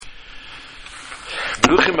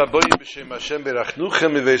Bruchim Aboyim B'Shem Hashem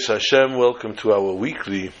Berachnuchem Miveis Hashem. Welcome to our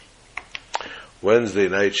weekly Wednesday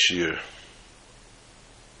night shir.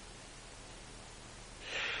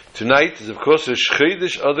 Tonight is of course Rosh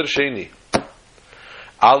Chodesh Adar Sheni.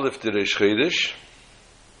 Aleph the Rosh Chodesh,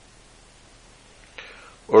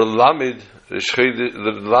 or Lamed Rosh Chodesh,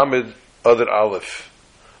 the Lamed Adar Aleph,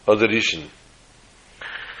 Adar Rishon.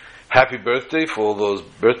 Happy birthday for all those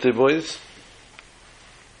birthday boys.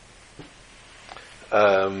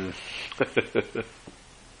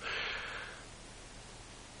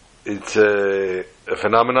 It's a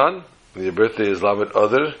phenomenon. When your birthday is Lamed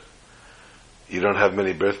Adar, you don't have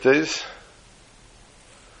many birthdays.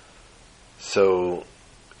 So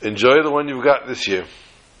enjoy the one you've got this year.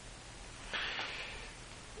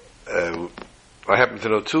 I happen to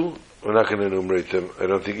know two. We're not going to enumerate them. I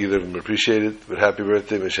don't think either of them appreciate it. But happy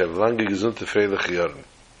birthday, Meshav Lange, Gesunte, Freilich, Jahren.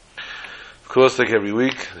 Of course, like every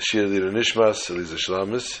week, Shir Dira Nishmas, Eliza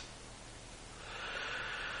Shlamis.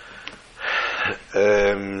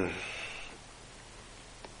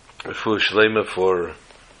 Full Shlema for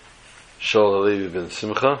Shaul Halevi ben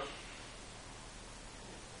Simcha.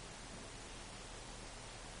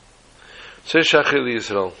 Say Shachir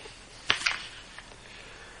Yisrael.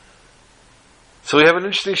 So we have an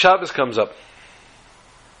interesting Shabbos comes up.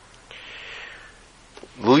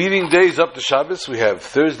 The leading days up to Shabbos, we have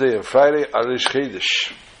Thursday and Friday, Rosh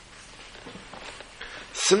Chodesh.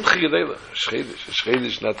 Simcha Gedela, Rosh Chodesh, Rosh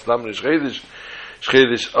Chodesh, not Stam Rosh Chodesh, Rosh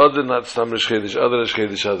Chodesh Adar, not Stam Rosh Chodesh Adar, Rosh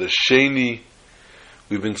Chodesh Adar Sheni.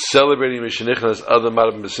 We've been celebrating Mishenichnas Adar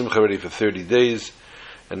Marab B'Simcha already for 30 days,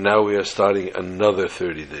 and now we are starting another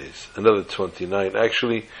 30 days, another 29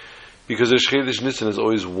 actually, because Rosh Chodesh Nisan is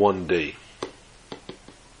always one day.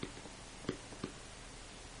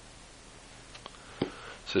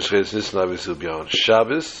 So Shchedes Nisan obviously will be on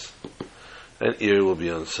Shabbos, and Ir will be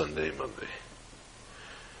on Sunday, Monday.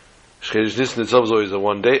 Shchedes Nisan itself is always a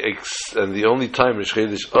one day, and the only time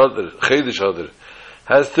Shchedes Adar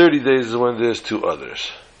has 30 days is when there's two others.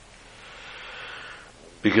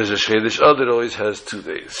 Because Shchedes Adar always has 2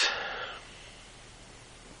 days.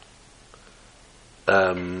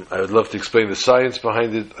 I would love to explain the science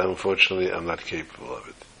behind it. Unfortunately, I'm not capable of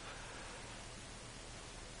it.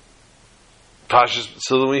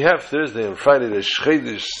 So then we have Thursday and Friday, the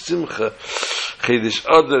Chodesh Simcha, Chodesh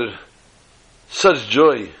Adar, such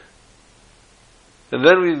joy. And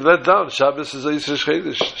then we let down. Shabbos is Yisrael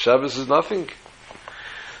Chodesh. Shabbos is nothing.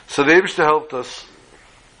 So the Eibishter helped us.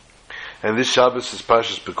 And this Shabbos is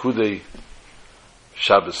Parshas Pekudei,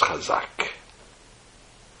 Shabbos Chazak.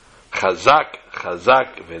 Chazak,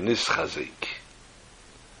 Chazak, Venis Chazik.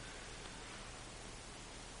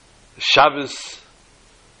 Shabbos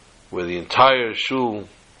where the entire shul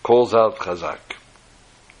calls out Chazak.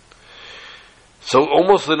 So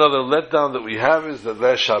almost another letdown that we have is that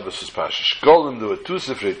last Shabbos is Parshas Shkolim. There were 2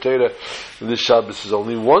 Sifrei Torah, and this Shabbos is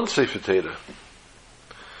only 1 Sefer Torah.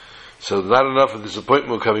 So not enough of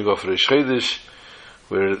disappointment coming off Rosh Chodesh.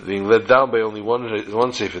 We're being let down by only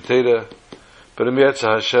one Sefer Torah. But in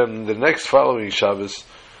Yetzer Hashem, the next following Shabbos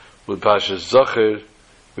with Parshas Zocher,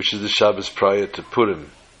 which is the Shabbos prior to Purim.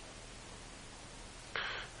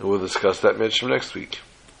 And we'll discuss that mention next week.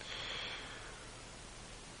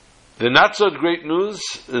 The not so great news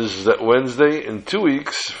is that Wednesday, in 2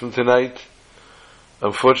 weeks from tonight,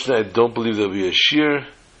 unfortunately I don't believe there'll be a shir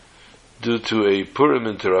due to a Purim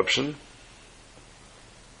interruption.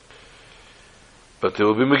 But there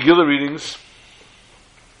will be Megillah readings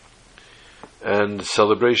and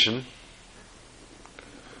celebration.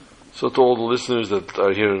 So to all the listeners that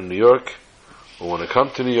are here in New York or want to come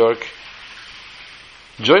to New York,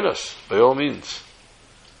 join us, by all means.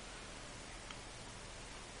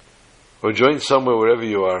 Or join somewhere wherever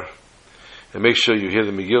you are, and make sure you hear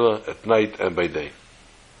the Megillah at night and by day.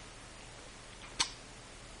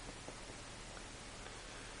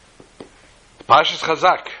 Parshas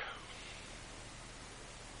Chazak.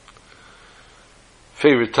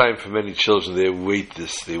 Favorite time for many children. They wait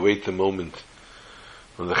the moment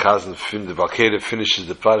when the Chazan, the Balkeda finishes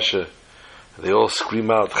the Parsha. They all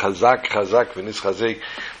scream out, Chazak, Chazak, V'nis Chazek.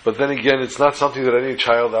 But then again, it's not something that any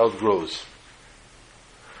child outgrows.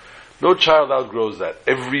 No child outgrows that.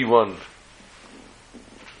 Everyone,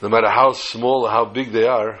 no matter how small or how big they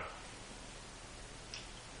are,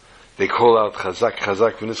 they call out Chazak,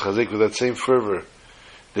 Chazak, V'nis Chazek with that same fervor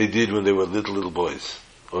they did when they were little boys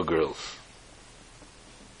or girls.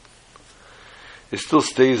 It still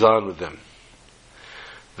stays on with them.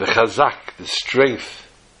 The Chazak, the strength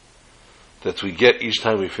that we get each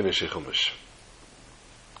time we finish a Chumash.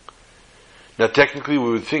 Now technically we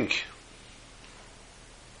would think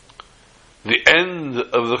the end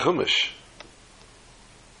of the Chumash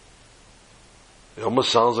It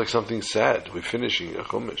almost sounds like something sad. We're finishing a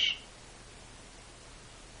Chumash.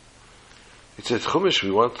 It's a Chumash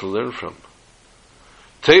we want to learn from.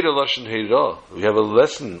 Teira Lashon Heira. We have a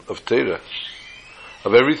lesson of Teira.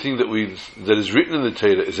 Of everything that is written in the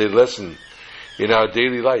Teira is a lesson in our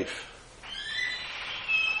daily life.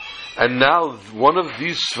 And now one of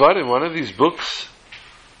these Svarim, one of these books,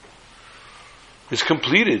 is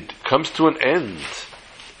completed, comes to an end.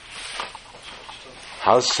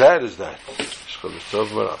 How sad is that?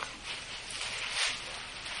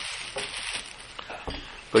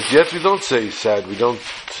 But yet we don't say sad, we don't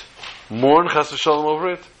mourn Chas v'Shalom over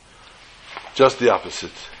it. Just the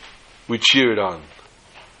opposite. We cheer it on.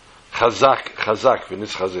 Chazak, chazak,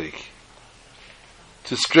 v'nis chazik.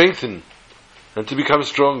 To strengthen and to become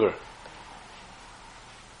stronger.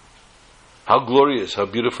 How glorious, how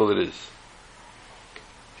beautiful it is.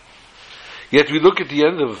 Yet we look at the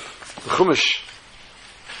end of the Chumash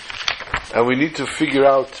and we need to figure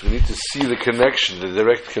out, we need to see the connection, the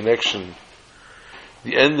direct connection,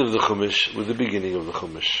 the end of the Chumash with the beginning of the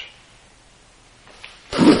Chumash.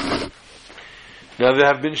 Now there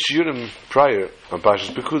have been shiurim prior on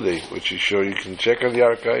Parshas Pekudei, which I'm sure you can check on the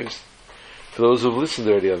archives, for those who've listened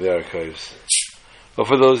already on the archives. Or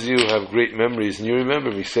for those of you who have great memories, and you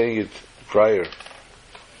remember me saying it prior.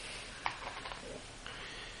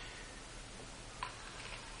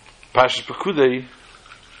 Parshas Pekudei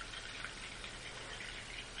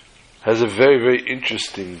has a very, very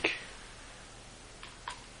interesting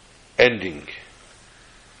ending.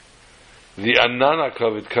 The Anan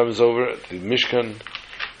HaKavod comes over at the Mishkan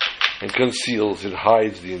and conceals, it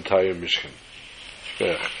hides the entire Mishkan.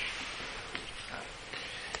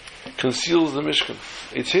 Conceals the Mishkan.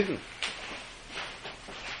 It's hidden.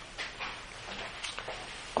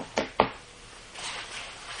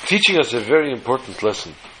 Teaching us a very important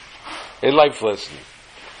lesson. A life lesson.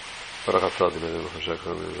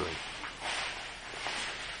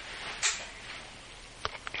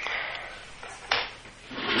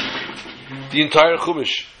 The entire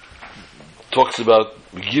Chumash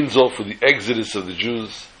begins off with the exodus of the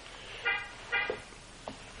Jews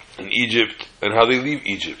in Egypt, and how they leave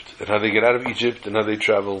Egypt, and how they get out of Egypt, and how they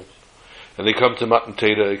travel, and they come to Matan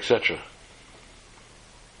Torah, etc.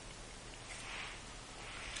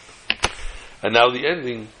 And now the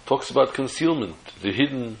ending talks about concealment, the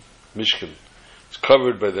hidden Mishkan. It's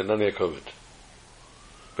covered by the Anan HaKavod,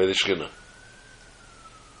 by the Shekhinah.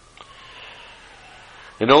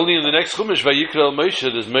 And only in the next Chumash, Vayikra El Moshe,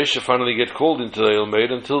 does Moshe finally get called into the El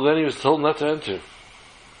Maid. Until then he was told not to enter.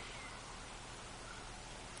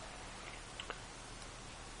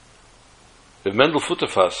 If Mendel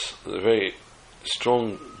Futterfass, a very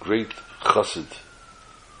strong, great chassid,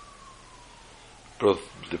 both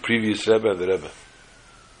the previous Rebbe and the Rebbe.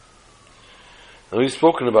 And we've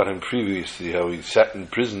spoken about him previously, how he sat in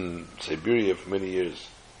prison in Siberia for many years.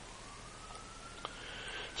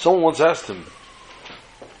 Someone once asked him,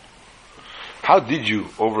 how did you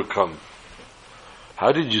overcome?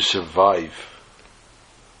 How did you survive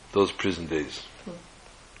those prison days?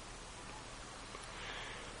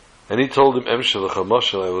 And he told him, Emshalach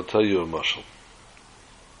HaMashal, I will tell you a mashal.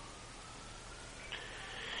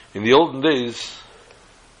 In the olden days,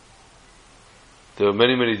 there were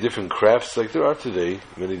many, many different crafts, like there are today,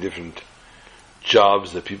 many different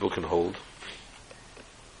jobs that people can hold.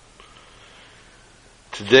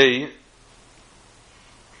 Today,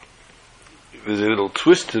 there's a little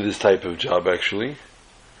twist to this type of job, actually,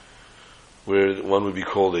 where one would be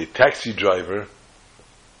called a taxi driver.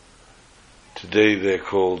 Today they're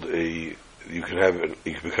called you can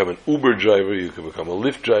become an Uber driver, you can become a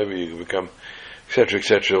Lyft driver, you can become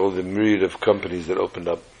etc., all the myriad of companies that opened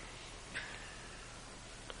up.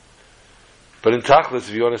 But in Tachlis,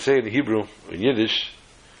 if you want to say it in Hebrew, in Yiddish,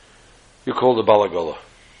 you're called a Bal Agala.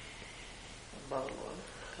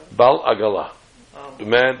 Bal Agala.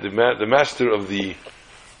 The master of the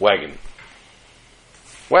wagon.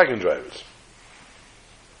 Wagon drivers.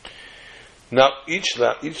 Now, each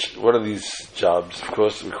one of these jobs, of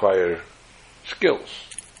course, require skills.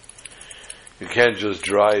 You can't just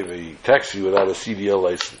drive a taxi without a CDL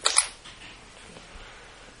license.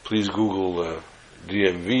 Please Google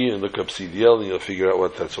DMV and look up CDL and you'll figure out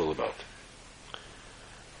what that's all about.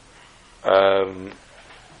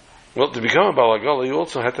 Well, to become a Bal Agala, you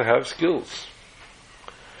also have to have skills.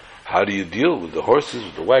 How do you deal with the horses,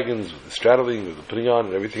 with the wagons, with the straddling, with the putting on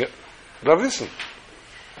and everything? Rav Nissen.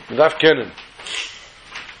 Rav Kenan.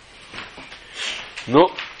 No.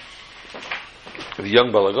 The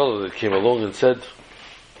young Bal Agala that came along and said,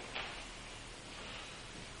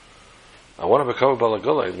 I want to become a Bal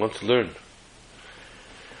Agala, I want to learn.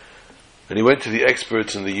 And he went to the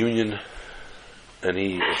experts in the union and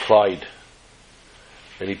he applied,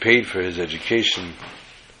 and he paid for his education.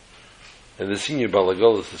 And the senior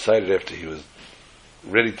Balagolas decided, after he was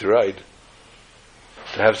ready to ride,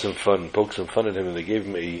 to have some fun, poke some fun at him, and they gave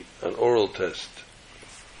him an oral test.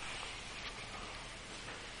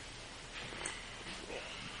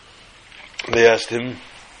 They asked him,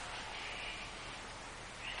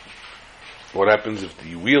 what happens if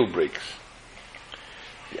the wheel breaks,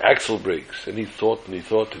 the axle breaks? And he thought, and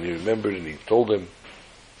he remembered, and he told them,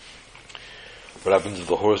 what happens if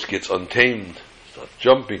the horse gets untamed, starts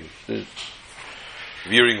jumping,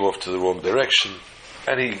 veering off to the wrong direction?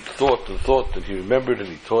 And he thought, and he remembered, and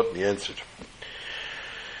he thought, and he answered.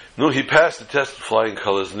 No, he passed the test with flying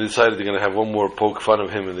colors, and they decided they're going to have one more poke fun of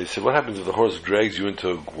him. And they said, what happens if the horse drags you into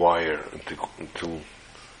a guire, into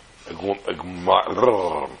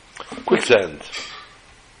quicksand?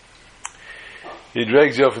 He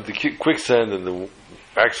drags you off into quicksand, and the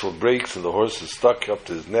axle breaks, and the horse is stuck up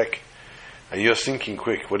to his neck, and you're sinking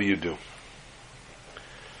quick. What do you do?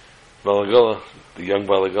 Balagala, the young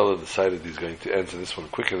Balagala, decided he's going to answer this one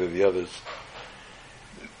quicker than the others.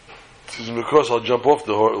 He says, of course, I'll jump off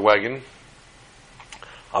the wagon,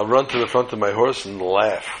 I'll run to the front of my horse and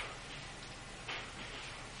laugh.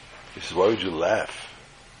 He says, why would you laugh?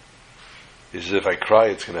 He says, if I cry,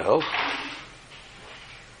 it's going to help.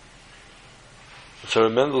 So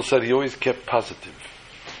Mendel said he always kept positive.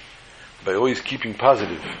 By always keeping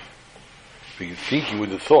positive, thinking with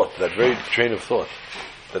the thought, that very train of thought,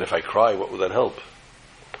 that if I cry, what will that help?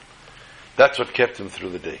 That's what kept him through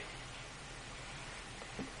the day.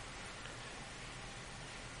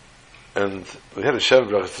 And we had a Sheva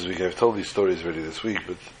Brachas this week. I've told these stories already this week,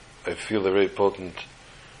 but I feel they're very potent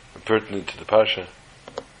and pertinent to the Parsha.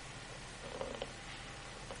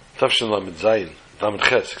 Tafshin Lamed Zayin, Lamed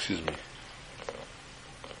Ches, excuse me.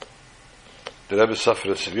 The Rebbe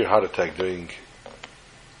suffered a severe heart attack during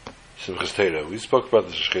Simchas Torah. We spoke about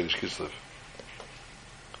this in Chodesh Kislev.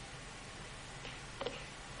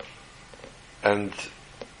 And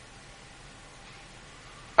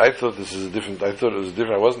I thought it was different.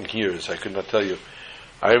 I wasn't here, so I could not tell you.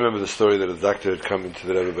 I remember the story that a doctor had come into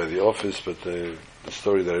the Rebbe by the office, but the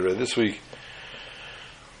story that I read this week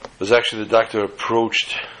was actually the doctor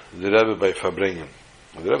approached the Rebbe by Farbrengen.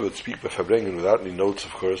 The Rebbe would speak by Farbrengen without any notes,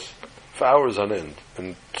 of course, for hours on end.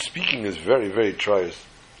 And speaking is very, very trying.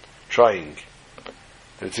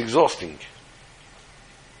 And it's exhausting.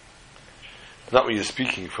 Not when you're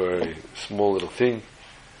speaking for a small little thing.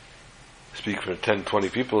 Speak for 10, 20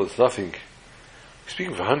 people, it's nothing.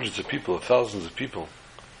 Speaking for hundreds of people, thousands of people.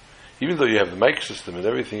 Even though you have the mic system and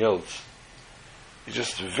everything else, it's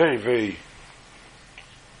just very, very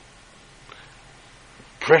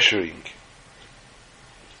pressuring.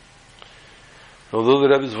 Although the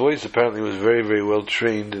Rebbe's voice apparently was very, very well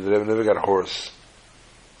trained, and the Rebbe never got hoarse,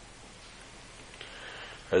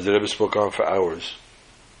 as the Rebbe spoke on for hours.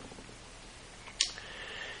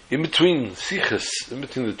 In between sichas, in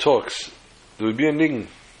between the talks, there would be a nigun.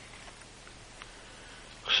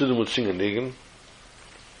 Chassidim would sing a nigun,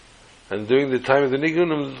 and during the time of the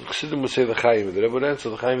nigun, Chassidim would say the Chaim, and the Rebbe would answer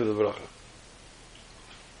the Chaim of the Bracha.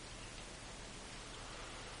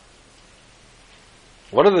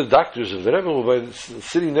 One of the doctors of the Rebbe was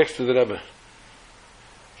sitting next to the Rebbe,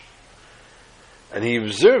 and he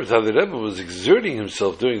observed how the Rebbe was exerting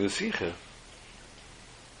himself during the Sikha.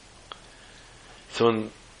 So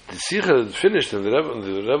when the Sikha had finished and the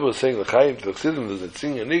Rebbe was saying the Chaim to the Chassidim that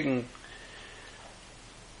sing a nigun,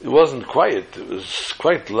 it wasn't quiet, it was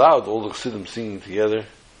quite loud, all the Chassidim singing together.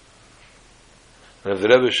 And if the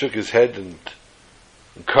Rebbe shook his head and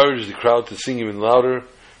encouraged the crowd to sing even louder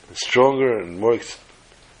and stronger and more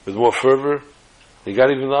with more fervor, he got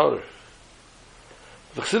even louder.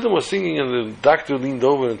 The Chassidim was singing, and the doctor leaned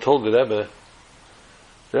over and told the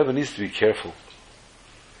Rebbe needs to be careful.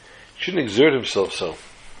 He shouldn't exert himself so.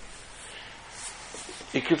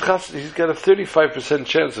 He's got a 35%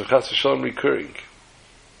 chance of Chas v'Shalom recurring.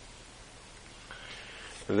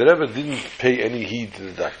 And the Rebbe didn't pay any heed to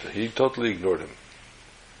the doctor. He totally ignored him.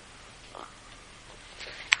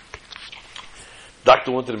 The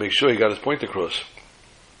doctor wanted to make sure he got his point across.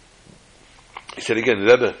 He said again,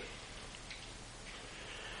 Rebbe,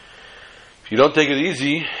 if you don't take it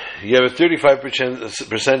easy, you have a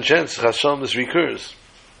 35% chance Chas v'Shalom this recurs.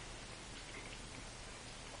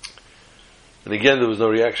 And again, there was no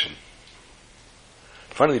reaction.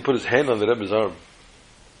 Finally, he put his hand on the Rebbe's arm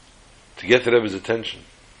to get the Rebbe's attention.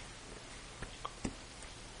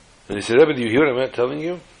 And he said, Rebbe, do you hear what I'm telling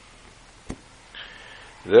you?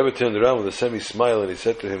 The Rebbe turned around with a semi-smile and he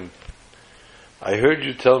said to him, I heard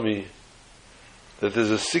you tell me that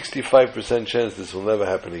there's a 65% chance this will never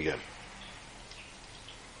happen again.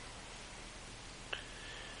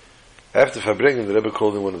 After Farbrengen, the Rebbe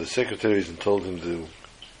called in one of the secretaries and told him to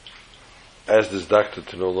ask this doctor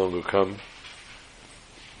to no longer come.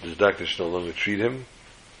 This doctor should no longer treat him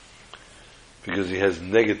because he has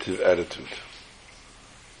negative attitude.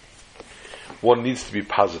 One needs to be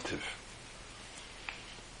positive.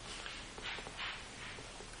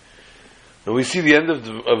 And we see the end of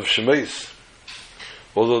Shemais,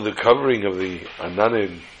 although the covering of the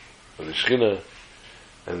Ananim, of the Shekhinah,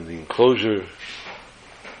 and the enclosure,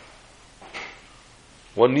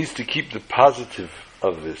 one needs to keep the positive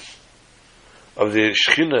of this, of the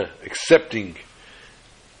Shekhinah accepting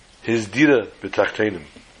his dira b'tachtenim,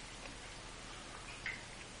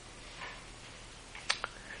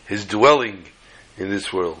 his dwelling in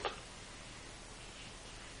this world.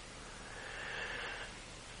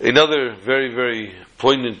 Another very, very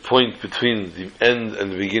poignant point between the end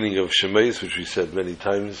and the beginning of Shemais, which we said many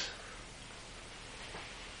times.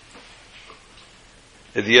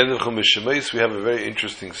 At the end of Chumash Shemais, we have a very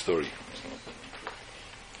interesting story.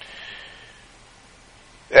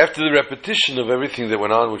 After the repetition of everything that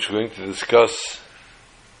went on, which we're going to discuss,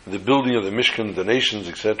 the building of the Mishkan, the nations,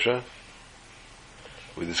 etc.,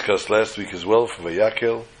 we discussed last week as well from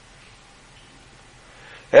Vayakel.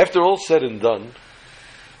 After all said and done,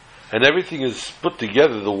 and everything is put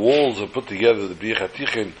together, the walls are put together, the B'yich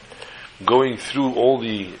HaTichin, going through all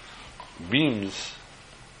the beams,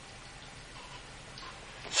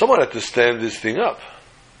 someone had to stand this thing up.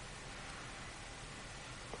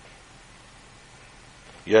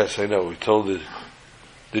 Yes, I know, we told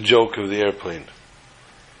the joke of the airplane.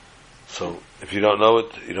 So, if you don't know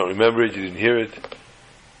it, you don't remember it, you didn't hear it,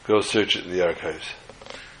 go search it in the archives.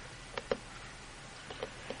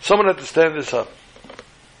 Someone had to stand this up.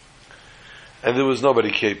 And there was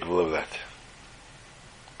nobody capable of that.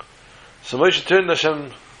 So Moshe turned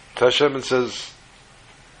to Hashem and says,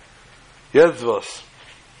 Jetzt was?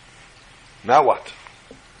 Now what?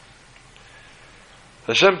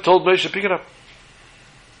 Hashem told Moshe, pick it up.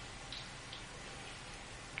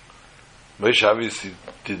 Moshe obviously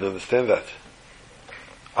didn't understand that.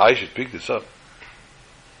 I should pick this up.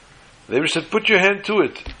 The Rebbe said, put your hand to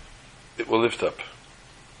it. It will lift up.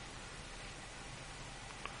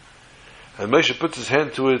 And Moshe puts his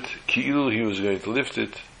hand to it, ki'ilu, he was going to lift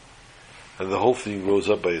it, and the whole thing rose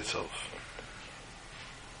up by itself.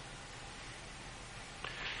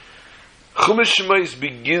 Chumash Shemais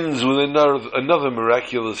begins with another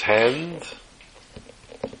miraculous hand,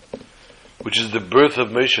 which is the birth of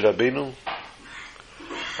Moshe Rabbeinu,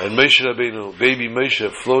 and Moshe Rabbeinu, baby Moshe,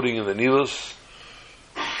 floating in the Nilus,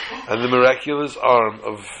 and the miraculous arm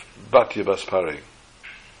of Batya Bas Parei,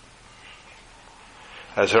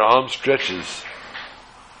 as her arm stretches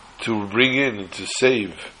to bring in and to save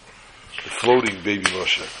the floating baby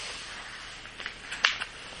Moshe,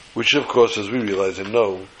 which of course, as we realize and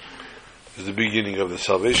know, is the beginning of the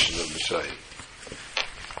salvation of Messiah.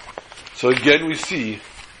 So again we see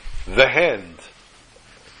the hand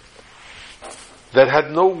that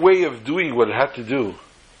had no way of doing what it had to do,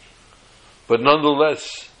 but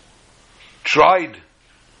nonetheless tried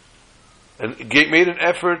and made an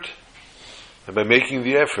effort, and by making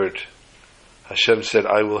the effort, Hashem said,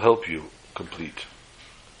 I will help you complete.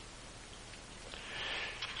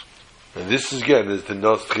 And this is again is the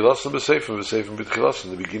Tchilasim B'Seifim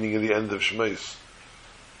B'Tchilasim, the beginning and the end of Shemais.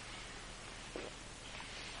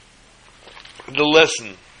 The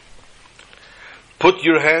lesson: put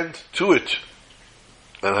your hand to it,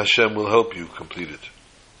 and Hashem will help you complete it.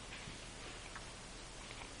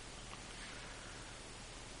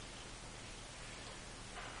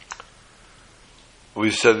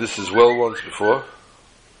 We said this as well once before.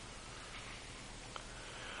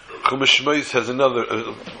 Chumash Shemais has another,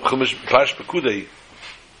 Chumash Pash Pekudei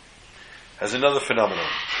has another phenomenon.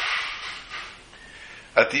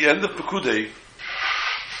 At the end of Pekudei,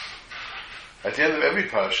 at the end of every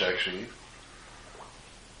Pash actually,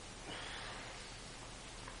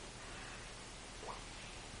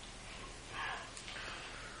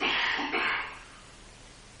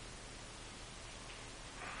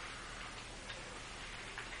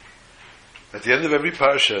 at the end of every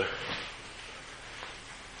Parsha,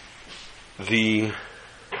 the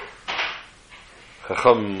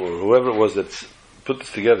Chacham, or whoever it was that put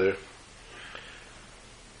this together,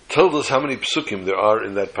 told us how many psukim there are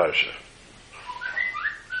in that Parsha.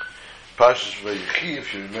 Parsha Vayechi,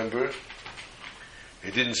 if you remember,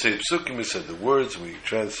 he didn't say psukim, he said the words, we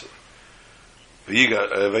translate.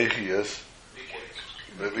 Vayechi, yes?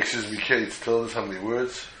 Excuse me, Kate, tell us how many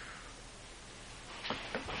words.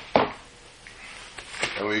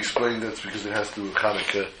 And we explained that's because it has to do with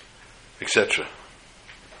Hanukkah, etc.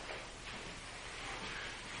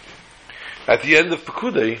 At the end of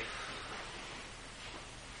Pekudei,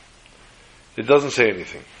 It doesn't say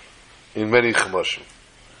anything in many Chumashim.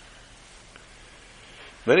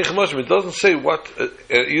 Many Chumashim, it doesn't say what.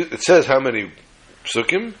 It says how many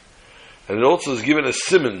psukim, and it also is given a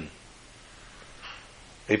siman,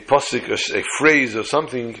 a pasuk, a phrase or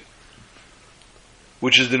something,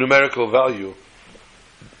 which is the numerical value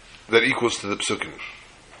that equals to the psukim.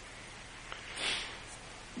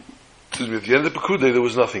 Excuse me, at the end of Pekudei there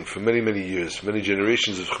was nothing for many, many years, many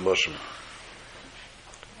generations of Chumashim.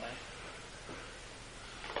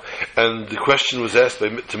 And the question was asked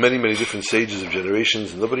to many, many different sages of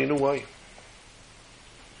generations, and nobody knew why.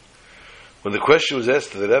 When the question was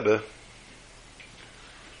asked to the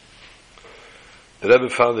Rebbe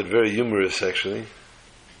found it very humorous, actually.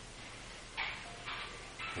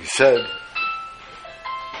 He said,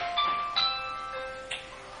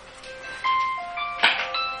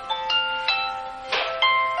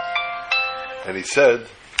 I'm in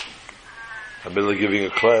the middle of giving a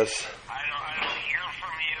class.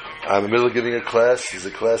 I'm in the middle of giving a class. There's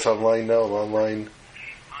a class online now. I'm online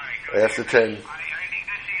after 10.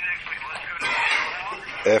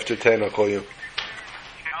 After 10, I'll call you.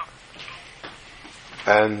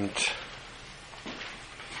 And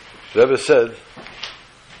the Rebbe said,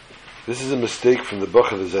 this is a mistake from the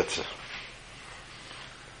Bach of the Zetzer.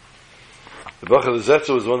 The Bach of the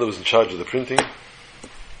Zetzer was the one that was in charge of the printing.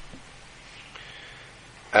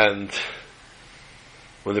 And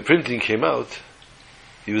when the printing came out,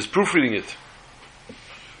 he was proofreading it.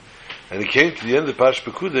 And he came to the end of Pash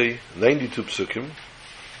Pekudei, 92 psukim,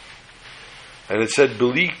 and it said,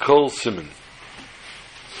 Beli Kol Siman,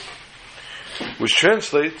 which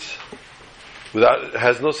translates,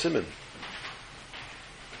 has no siman.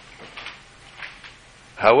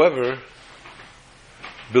 However,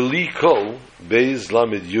 Beli Kol, Beis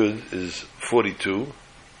Lamed Yud, is 42,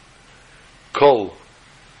 Kol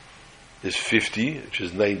is 50, which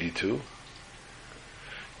is 92.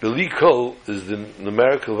 Beli Kol is the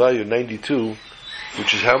numerical value 92,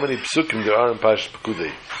 which is how many psukim there are in Pash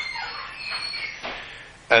Pekudei.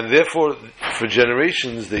 And therefore, for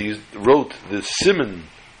generations, they wrote the siman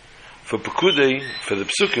for Pekudei, for the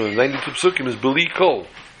psukim, 92 psukim, is Beli Kol.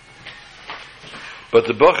 But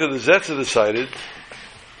the Bach of the Zetzer decided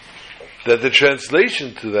that the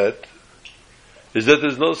translation to that is that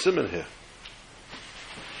there's no siman here.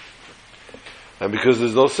 And because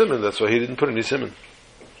there's no siman, that's why he didn't put any siman.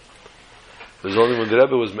 There's only when the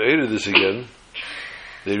Rebbe was me'ered this again,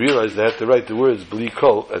 they realized they had to write the words Bli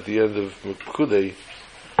Kol at the end of Pekudei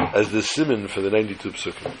as the siman for the 92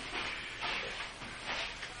 psukim.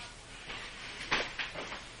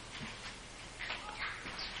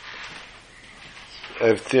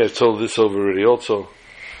 I've told this over already also,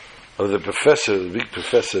 of the professor, the big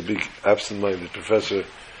professor, big absent-minded professor,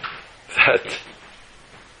 that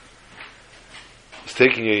was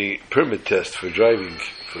taking a permit test for driving,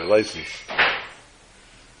 for a license.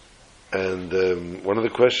 And one of the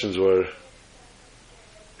questions were,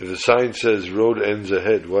 if the sign says road ends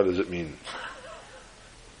ahead, what does it mean?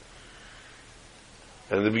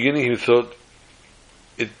 And in the beginning he thought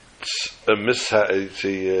it's a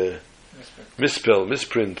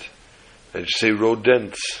misprint, and say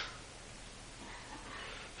rodents.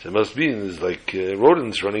 So it must be, there's like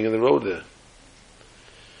rodents running in the road there.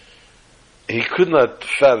 He could not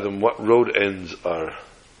fathom what road ends are.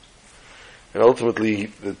 And ultimately,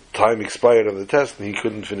 the time expired on the test, and he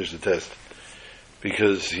couldn't finish the test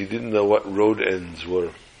because he didn't know what road ends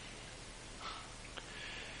were.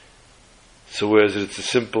 So whereas it's a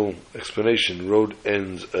simple explanation, road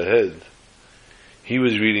ends ahead, he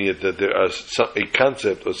was reading it that there are a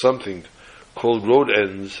concept or something called road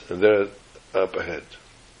ends, and they're up ahead.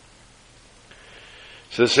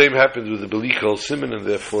 So the same happened with the Beli Kol Siman, and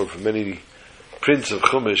therefore for many prints of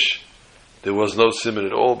Chumash, there was no siman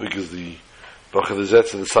at all, because the Bach of the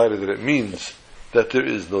Zetzer decided that it means that there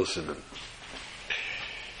is no siman.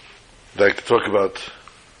 I'd like to talk about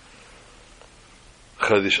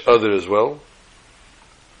Chadish Adar as well.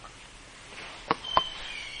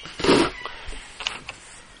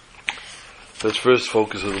 Let's first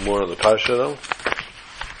focus a little more on the Parsha now.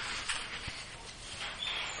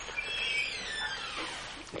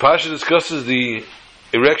 Parsha discusses the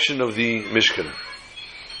erection of the Mishkan.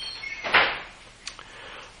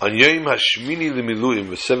 On Yom Hashmini L'Miluim,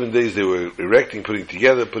 for 7 days they were erecting,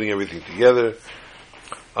 putting everything together.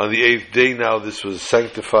 On the 8th day now this was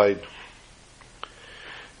sanctified.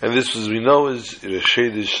 And this, as we know, is Rish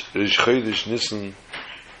Chodesh Nisan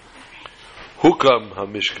Hukam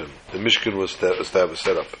HaMishkan. The Mishkan was established,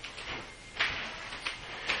 set up.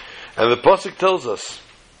 And the Pasuk tells us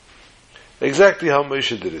exactly how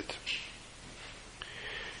Moshe did it.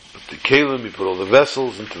 He put the Kalim, he put all the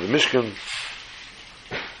vessels into the Mishkan.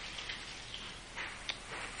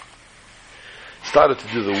 started to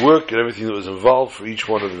do the work and everything that was involved for each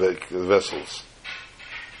one of the vessels.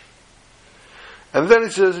 And then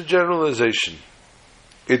it says a generalization.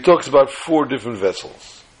 It talks about 4 different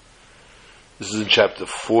vessels. This is in chapter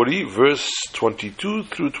 40, verse 22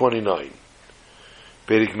 through 29.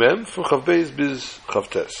 Perik Mem from Chav Beis bis Chav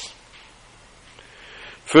Tes.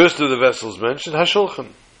 First of the vessels mentioned,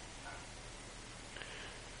 HaShulchan,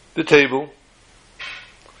 the table.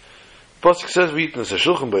 The Pasuk says, "V'yitnas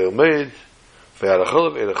HaShulchan b'El Meid,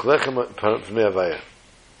 v'yaracholav erech lechem p'nei Havaya."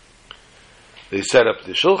 They set up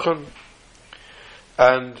the Shulchan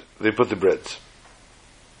and they put the breads.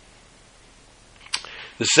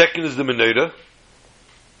 The second is the Menorah.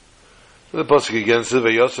 The Pasuk again says,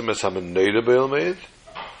 "V'yosem es ha-Menorah b'El Meid."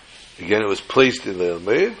 Again, it was placed in the El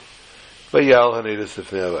Meid. V'yal hanedas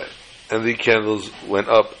lifnei Havaya, and the candles went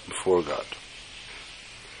up before God.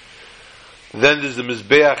 Then there's the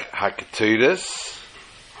Mizbeach HaKetoros,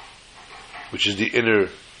 which is the inner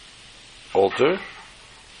altar.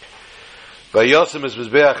 Vayasem es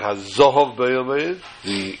Mizbeach HaZohov b'El Meid,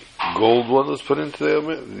 the gold one was put into the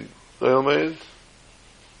El Meid.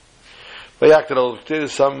 Vayakter al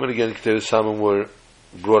Ketoros Samim, and again Ketoros Samim were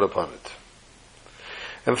brought upon it.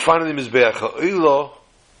 And finally, Mizbeach HaOlah,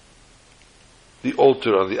 the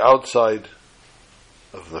altar on the outside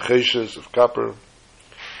of the Cheshes, of copper.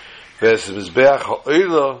 Ves Mizbeach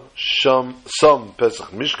HaOlah Sam Pesach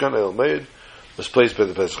Mishkan El Meid was placed by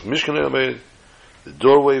the Pesach Mishkan El Meid, the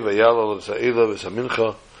doorway, Vayal Olav Sa'ela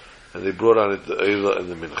V'Samincha, and they brought on it the Eilah and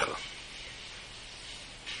the Mincha.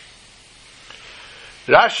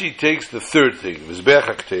 Rashi takes the third thing, Mizbeach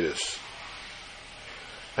HaKetoros,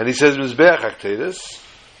 and he says Mizbeach HaKetoros.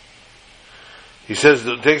 He says,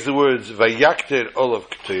 takes the words Vayakter Olav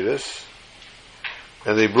Ketoros,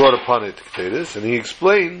 and they brought upon it Ketoros, and he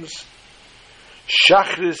explains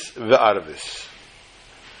Shachris ve'Arvis.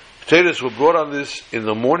 Ketoros were brought on this in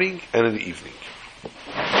the morning and in the evening.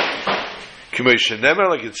 Kimei shenemer,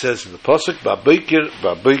 like it says in the pasuk, Ba'beker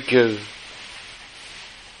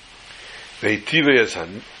ve'tivas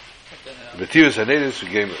hanedes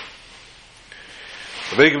v'gemer.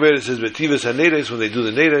 Ba'beker says ve'tivas hanedes, when they do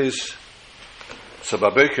the nedes. So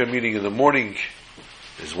Ba'beker, meaning in the morning,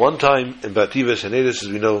 is one time, and Ba'tivas hanedes, as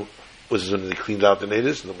we know, was when they cleaned out the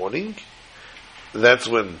nedes in the morning. That's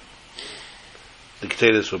when the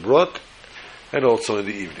Ketoros were brought, and also in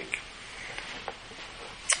the evening.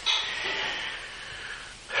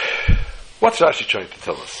 What's Rashi trying to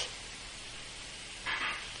tell us?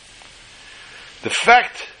 The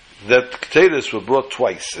fact that Ketoros were brought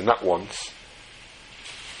twice and not once,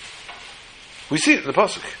 we see it in the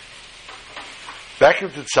pasuk. Back in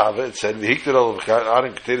Tetzaveh, it said, "V'hikter al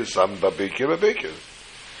v'charan Ketoros sam ba'beker."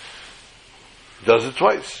 Does it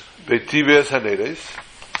twice. Betivas hanedes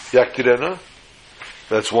yaktirena.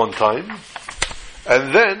 That's one time,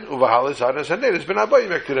 and then uvahalis hanes hanedes ben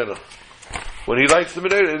abayim yaktirena. When he lights the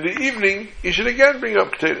menorah in the evening, he should again bring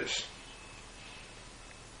up Ketoros.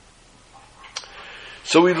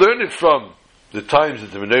 So we learn it from the times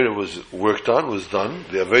that the menorah was worked on, was done,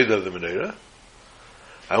 the Aveda of the menorah,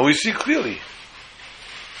 and we see clearly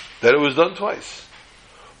that it was done twice.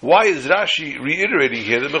 Why is Rashi reiterating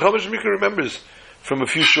here that Mechaber Shemika remembers from a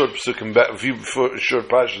few short psukim back, a few short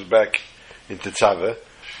parashas back in Tetzaveh,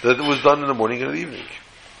 that it was done in the morning and in the evening?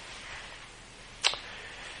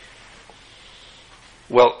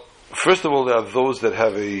 Well, first of all, there are those that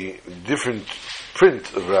have a different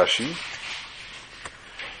print of Rashi,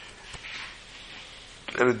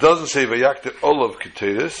 and it doesn't say Vayakter Olav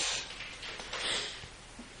Ketoros,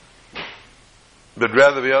 but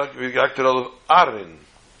rather Vayakter Olav Arin.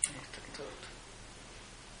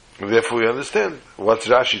 Therefore, we understand what's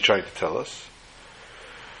Rashi trying to tell us.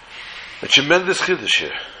 A tremendous chiddush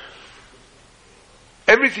here.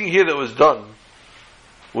 Everything here that was done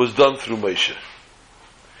through Moshe.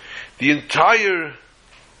 The entire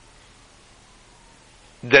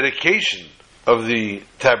dedication of the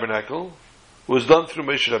tabernacle was done through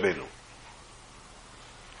Moshe Rabbeinu.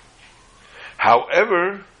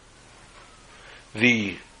 However,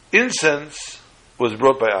 the incense was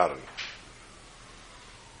brought by Aaron.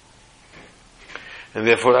 And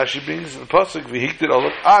therefore Rashi brings the pasuk, "V'hiktir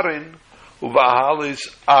olav Aaron uvahalis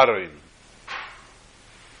Aaron."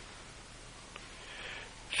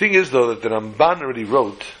 Thing is, though, that the Ramban already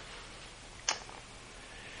wrote.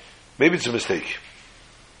 Maybe it's a mistake.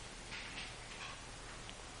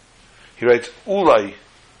 He writes, "Ulai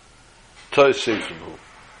toy seifenu."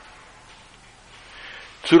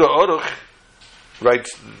 Tzura Aruch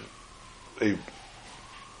writes a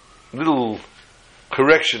little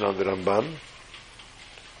correction on the Ramban.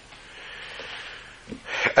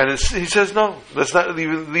 And he says, no, let's not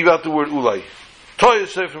leave out the word ulai. Toya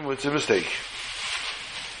Sefer, it's a mistake.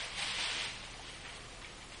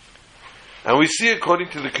 And we see, according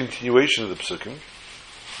to the continuation of the Psukim,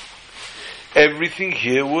 everything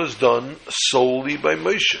here was done solely by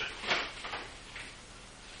Moshe.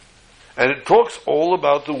 And it talks all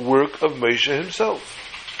about the work of Moshe himself.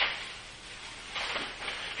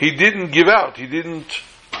 He didn't give out, he didn't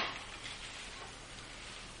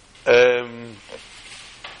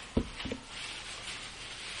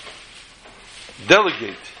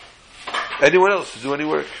delegate anyone else to do any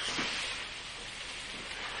work.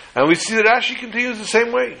 And we see that Rashi continues the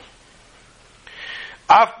same way.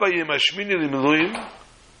 Af bayim hashmini l'miluim,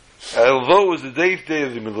 although it was the day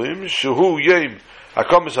of the Miluim, shehu yom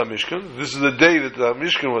hakamas hamishkan, this is the day that the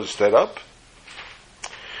Mishkan was set up,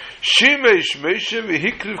 shimesh Moshe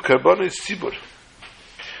v'hikriv karbanos tzibur.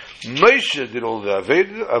 Moshe did all the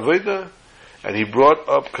Aveda, and he brought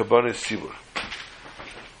up karbanos tzibur.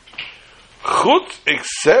 Chutz,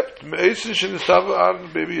 except Me'esin Shenistava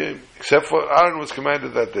Aaron Baby Yom, except for Aaron was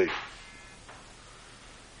commanded that day.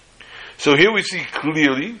 So here we see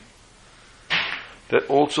clearly that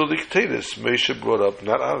also the Ketores Moshe brought up,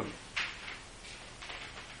 not Aaron.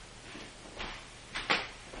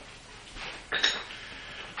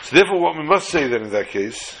 So therefore what we must say then in that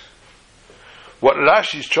case, what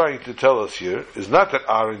Rashi is trying to tell us here is not that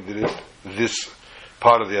Aaron did it, this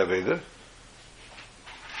part of the Aveda.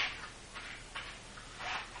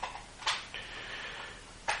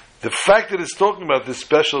 The fact that it's talking about this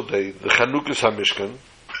special day, the Chanukas HaMishkan,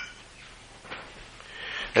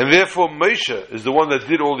 and therefore Moshe is the one that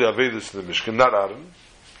did all the Avedas in the Mishkan, not Aaron.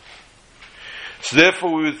 So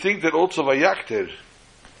therefore we would think that also Vayakter,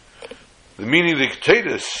 the meaning the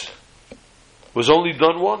Ketores, was only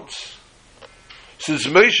done once. Since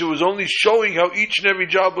Moshe was only showing how each and every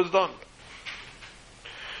job was done.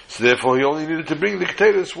 So therefore he only needed to bring the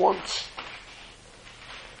Ketores once.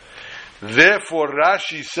 Therefore,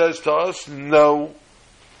 Rashi says to us, no.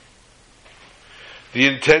 The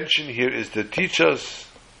intention here is to teach us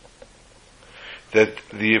that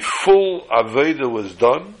the full Aveda was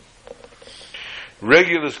done,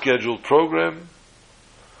 regular scheduled program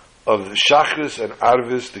of the Shachris and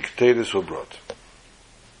Arvis, the Ketores were brought.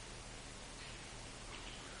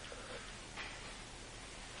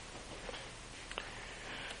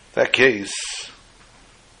 That case,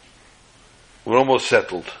 we're almost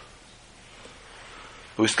settled.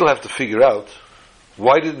 We still have to figure out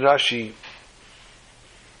why didn't Rashi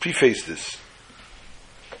preface this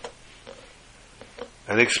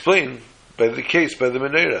and explain by the case, by the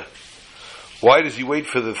Menorah. Why does he wait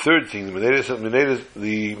for the third thing? The Menorah,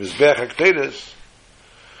 the Mizbeach HaKetores,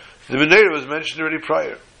 the Menorah was mentioned already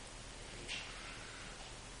prior.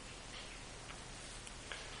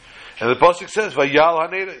 And the Pasuk says, Vayal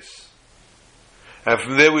HaNeres. And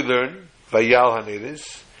from there we learn, Vayal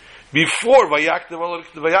HaNeres, before Vayakter Olav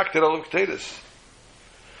Ketores.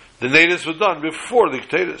 The Neres were done before the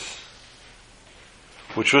Ketores,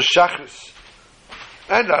 which was Shachris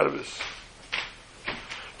and Arvis.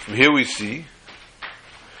 From here we see,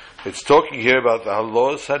 it's talking here about the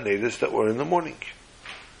Halos HaNeres that were in the morning.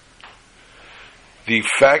 The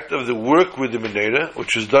fact of the work with the Menorah,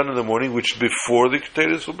 which was done in the morning, which before the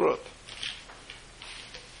Ketores were brought.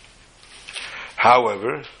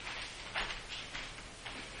 However,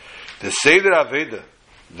 the Seder Aveda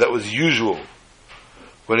that was usual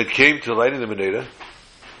when it came to lighting the Menorah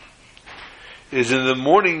is in the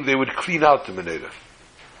morning they would clean out the Menorah.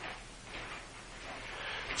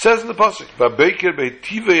 It says in the Pasuk, Babeker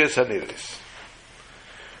Beitivei HaNeres,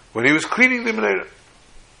 when he was cleaning the Menorah.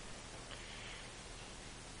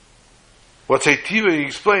 What's Heitivei? He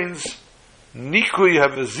explains, Nikui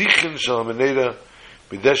Havazichin Shal Menorah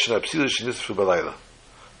Mideshen Apsila Shenisfu Balayla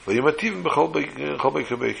Vayimativim B'chol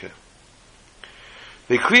Beker Beker.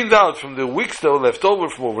 They cleaned out from the wicks that were left over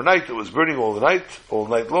from overnight, that was burning all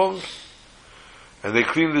night long, and they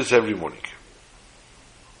cleaned this every morning.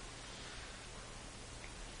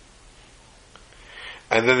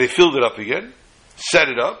 And then they filled it up again, set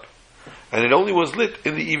it up, and it only was lit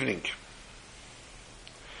in the evening.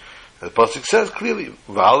 And the Pasuk says clearly,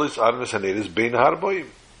 V'alis Arnes HaNeres Bein HaRboim.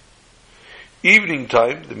 Evening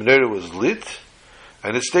time, the Menorah was lit,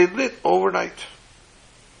 and it stayed lit overnight.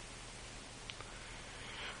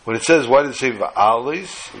 When it says, why did it say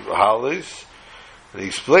V'alis? And he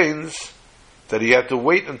explains that he had to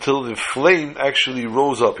wait until the flame actually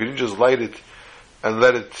rose up. He didn't just light it and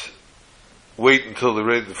let it wait until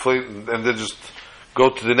the flame, and then just go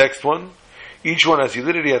to the next one. Each one, as he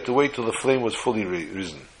lit it, he had to wait till the flame was fully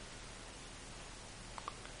risen.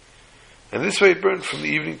 And this way it burned from the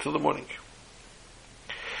evening till the morning.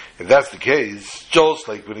 If that's the case, just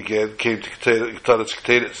like when it came to Ketaras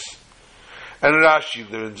Keteris, and Rashi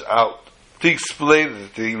learns out to explain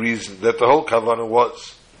the reason that the whole Kavanah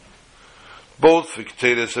was both for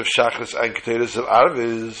Keteris of Shachris and Keteris of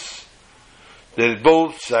Arvis, that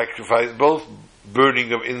both sacrifice, both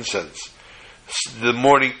burning of incense, the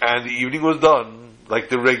morning and the evening was done like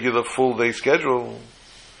the regular full day schedule.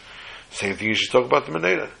 Same thing you should talk about the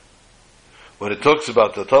Menorah. When it talks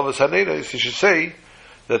about the Tavas HaNeiros, you should say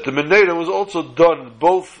that the Menorah was also done,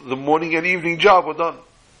 both the morning and evening job were done.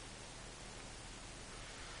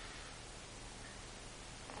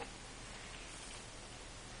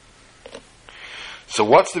 So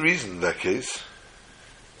what's the reason in that case?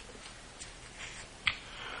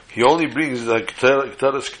 He only brings the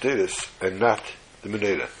Ketaras Keteris and not the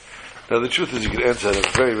Menorah. Now the truth is you can answer on a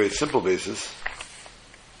very, very simple basis.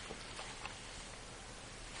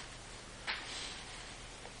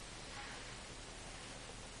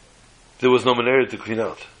 There was no Menorah to clean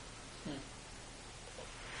out.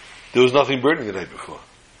 There was nothing burning the night before.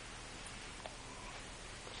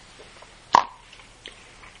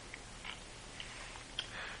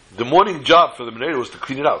 The morning job for the Menorah was to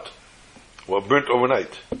clean it out. Well, burnt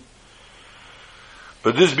overnight.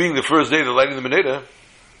 But this being the first day of lighting the Menorah,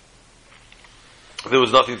 there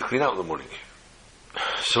was nothing to clean out in the morning.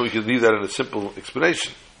 So we could leave that in a simple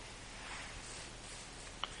explanation.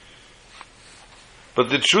 But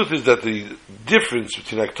the truth is that the difference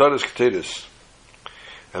between Ketaras Keteris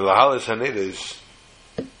and Lahalas HaNeiros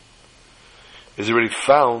is already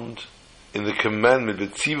found in the commandment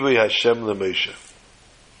B'tzivui Hashem LaMoshe.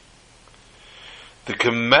 The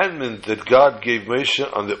commandment that God gave Moshe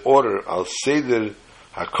on the order Al Seder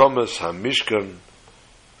HaKomas HaMishkan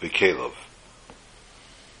V'Kelov,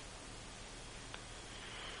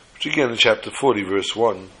 which again in chapter 40 verse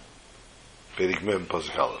 1 Perek Mem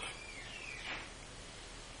Pasuk Aleph.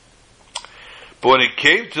 But when it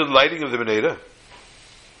came to the lighting of the Menorah,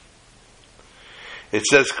 it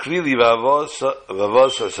says clearly V'avos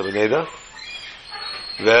HaMenorah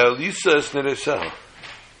V'alisa Es Neresah,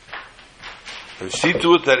 and see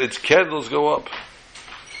to it that its candles go up.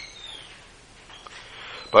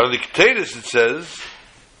 But on the Keteris it says,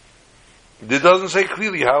 it doesn't say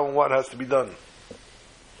clearly how and what has to be done.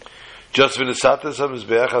 Just v'nesatas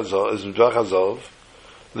ha-mizbeach hazav,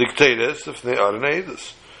 the Keteris, if they are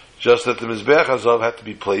Neidus. Just that the Mizbeach hazav had to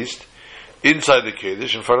be placed inside the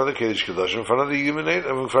Kedesh, in front of the Kedesh Kedash, in front of the Yemenate,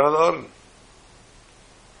 and in front of the Aron.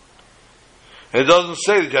 And it doesn't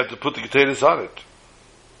say that you have to put the Keteris on it.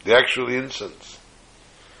 The actual incense.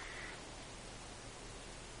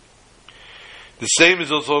 The same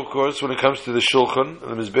is also, of course, when it comes to the Shulchan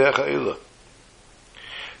and the Mizbeach HaElah.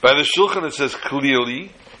 By the Shulchan it says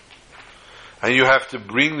clearly, and you have to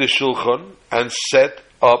bring the Shulchan and set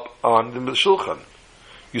up on the Shulchan.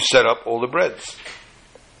 You set up all the breads.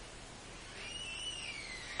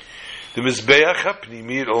 The Mizbeach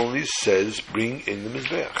HaPnimi, it only says bring in the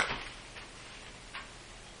Mizbeach.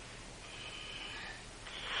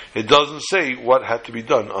 It doesn't say what had to be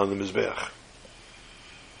done on the Mizbeach.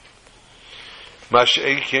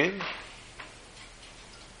 Mash'ekin,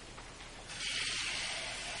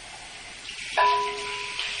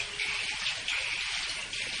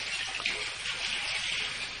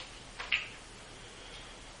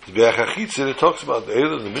 Mizbeach HaChitzon, it talks about the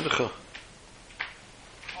Eilah and the Mincha.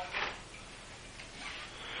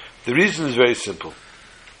 The reason is very simple.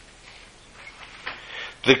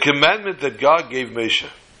 The commandment that God gave Moshe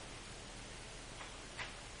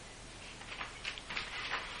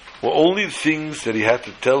were only things that he had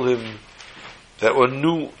to tell him that were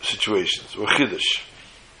new situations, were chiddush.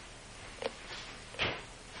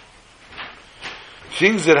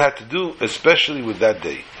 Things that had to do especially with that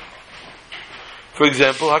day. For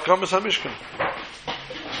example, Hakamas HaMishkan.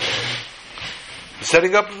 The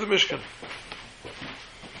setting up of the Mishkan.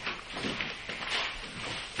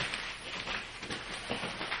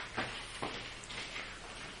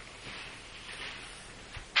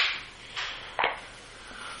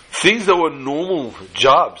 Things that were normal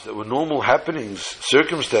jobs, that were normal happenings,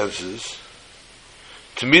 circumstances,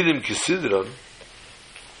 to me them Kisidron,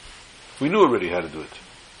 we knew already how to do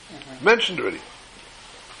it. Mentioned already.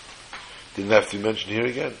 Didn't have to be mentioned here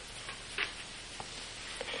again.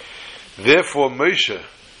 Therefore Moshe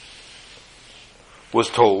was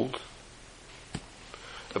told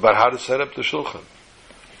about how to set up the Shulchan.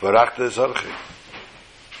 Varachta Ezarchi.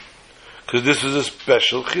 Because this was a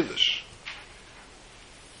special Chiddush.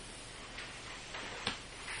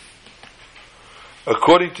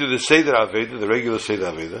 According to the Seder Aveda, the regular Seder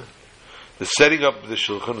Aveda, the setting up of the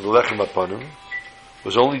Shulchan, the Lechem Apanim,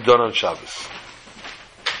 was only done on Shabbos.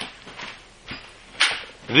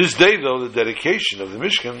 This day, though, the dedication of the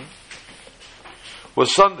Mishkan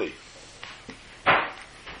was Sunday.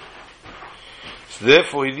 So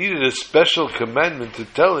therefore, he needed a special commandment to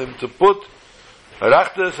tell him to put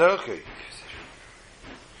Arachta Esarokei.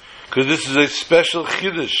 Because this is a special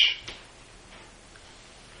Chiddush.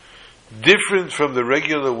 Different from the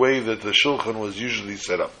regular way that the Shulchan was usually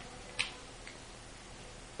set up.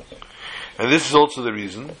 And this is also the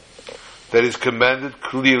reason that is commanded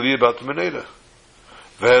clearly about the Menorah.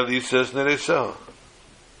 V'heli says Neresah.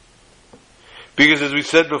 Because as we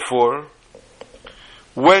said before,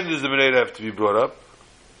 when does the Menorah have to be brought up?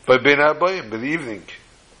 By Ben HaBayim, by the evening.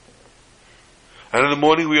 And in the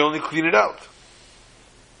morning we only clean it out.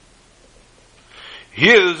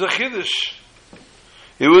 Here there's a Chiddush.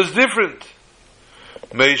 It was different.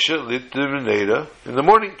 Meisha lit the Menorah in the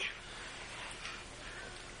morning.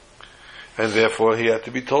 And therefore he had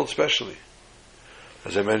to be told specially.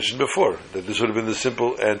 As I mentioned before, that this would have been the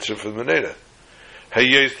simple answer for the Menorah.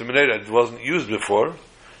 Hayes the Menorah, it wasn't used before,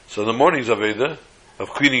 so the morning's Aveda of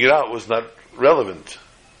cleaning it out was not relevant.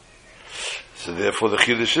 So therefore the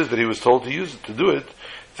Chiddush is that he was told to use it, to do it,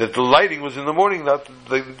 that the lighting was in the morning, not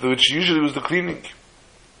which usually was the cleaning.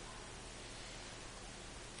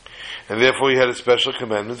 And therefore he had a special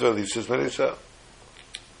commandment, or at least it's not Isa.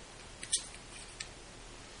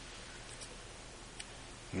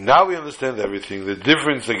 Now we understand everything. The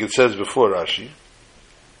difference, like it says before Rashi,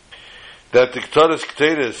 that the Ktaras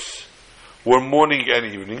Keteris were morning and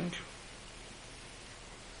evening,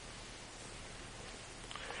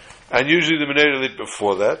 and usually the Menorah lit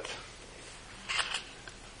before that.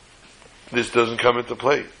 This doesn't come into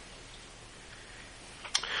play.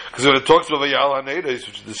 Because when it talks about Vayal HaNeidos,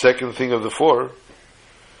 which is the second thing of the four,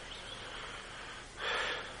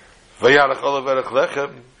 Vayalach Olav Erech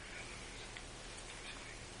Lechem,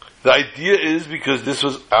 the idea is because this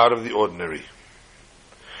was out of the ordinary.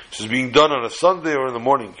 This is being done on a Sunday or in the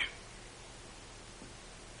morning.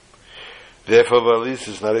 Therefore, Valis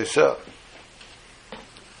is not a cell.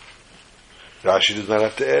 Rashi does not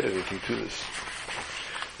have to add anything to this.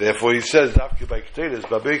 Therefore, he says, Dafke by Keteris,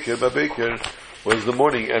 Babeker was the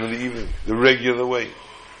morning and in the evening, the regular way.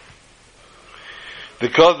 The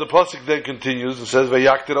pasuk then continues and says,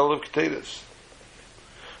 Vayakter Olav Keteris.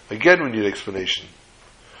 Again, we need explanation.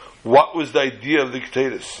 What was the idea of the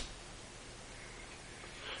Keteris?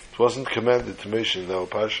 It wasn't commanded to mention in the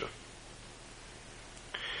Pasha.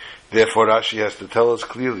 Therefore, Rashi has to tell us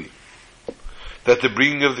clearly that the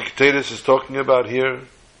bringing of the Keteris is talking about here,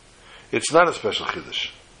 it's not a special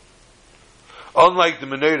Chiddush. Unlike the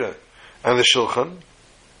Menorah and the Shulchan,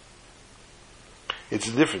 it's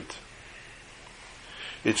different.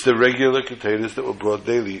 It's the regular Keteris that were brought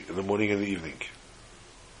daily in the morning and the evening.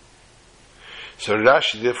 So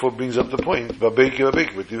Rashi therefore brings up the point, after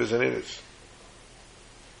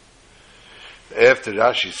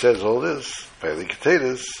Rashi says all this, by the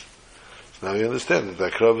Keteris, so now we understand that the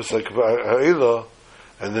Akrav Ha'ila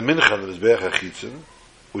and the Mincha and the Mizbeach HaChitzin,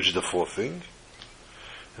 which is the fourth thing,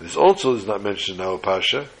 and this also is not mentioned in our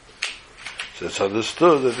Pasha, so it's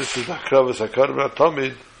understood that this is the Akrav HaKarban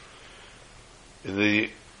HaTamid in the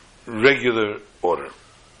regular order.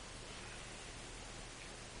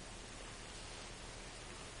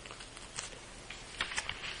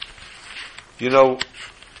 You know,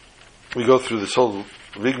 we go through this whole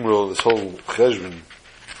rigmarole, this whole cheshbon.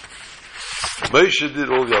 Moshe did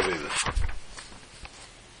all the Avedas.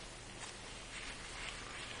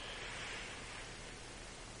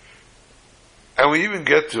 And we even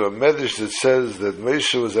get to a medrash that says that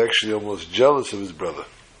Moshe was actually almost jealous of his brother.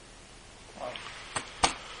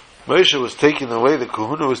 Moshe was taken away, the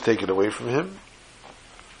kahuna was taken away from him.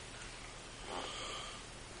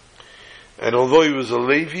 And although he was a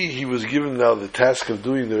Levi, he was given now the task of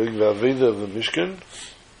doing the Aveda of the Mishkan.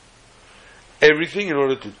 Everything in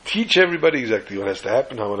order to teach everybody exactly what has to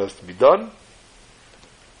happen, how it has to be done.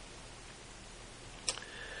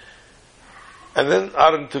 And then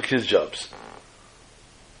Aaron took his jobs.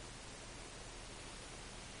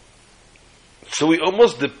 So we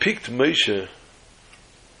almost depict Moshe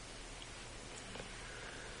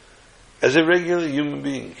as a regular human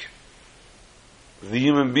being. The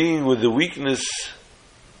human being with the weakness,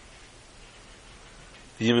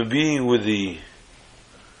 the human being with the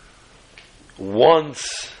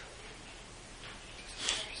wants,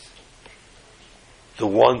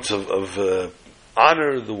 of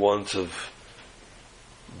honor, the wants of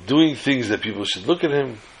doing things that people should look at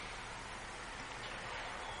him.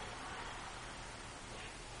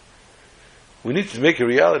 We need to make a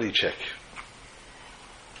reality check.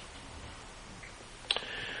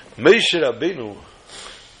 Moshe Rabbeinu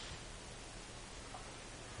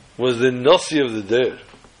was the Nasi of the Deir.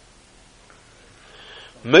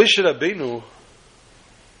 Moshe Rabbeinu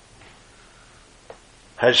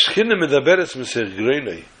had Shechina medaberes Mesech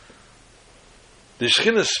Greinei. The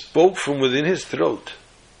Shechina spoke from within his throat.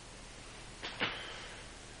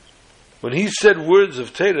 When he said words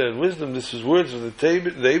of Torah and wisdom, this was words of the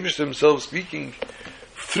Eibush themselves speaking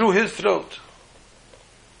through his throat.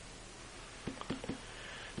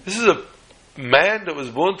 This is a man that was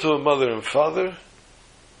born to a mother and father,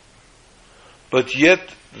 but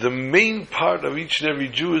yet the main part of each and every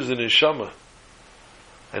Jew is the neshama.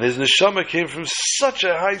 And his neshama came from such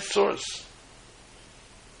a high source.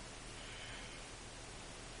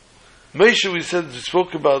 Moshe, we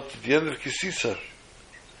spoke about at the end of Kisisa,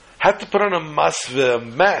 had to put on a masveh, a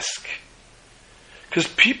mask, because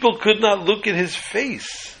people could not look at his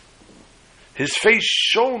face. His face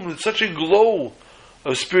shone with such a glow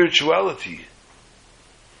of spirituality.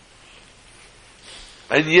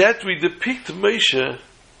 And yet we depict Moshe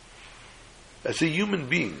as a human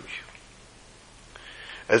being,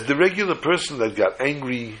 as the regular person that got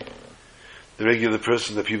angry, the regular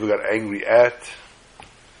person that people got angry at.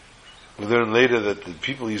 We learn later that the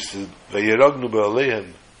people used to, Vayiragnu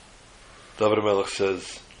ba'aleihem, David Melech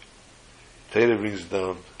says, Torah brings it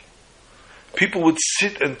down, people would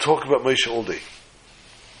sit and talk about Moshe all day.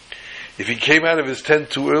 If he came out of his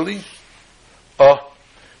tent too early,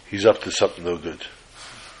 he's up to something no good.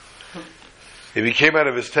 If he came out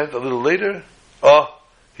of his tent a little later,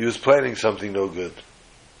 he was planning something no good.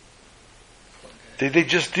 They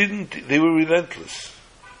just didn't, they were relentless.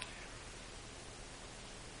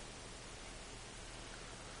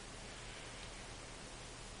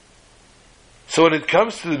 So when it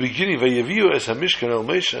comes to the beginning, Vayaviu es HaMishkan el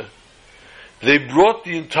Moshe, they brought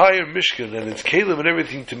the entire Mishkan and its Kalim and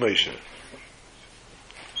everything to Moshe.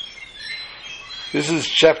 This is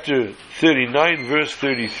chapter 39, verse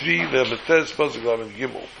 33, the Matthes Pasuk Lamed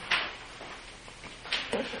Gimel.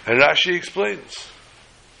 And Rashi explains.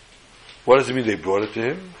 What does it mean they brought it to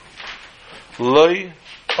him? Loi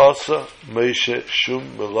asa Moshe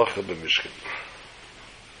shum melacha b'Mishkan.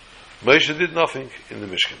 Moshe did nothing in the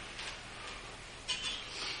Mishkan.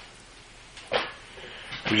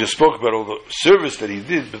 We just spoke about all the service that he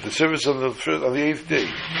did, but the service on the 8th day,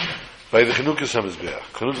 by the Chanukas HaMizbeach,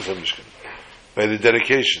 Chanukas HaMishkan, by the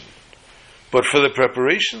dedication. But for the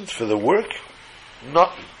preparations, for the work,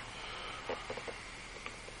 nothing.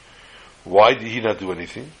 Why did he not do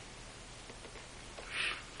anything?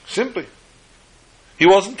 Simply, he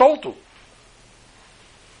wasn't told to.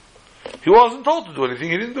 He wasn't told to do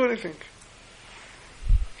anything, he didn't do anything.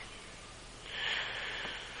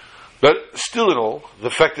 But still in all, the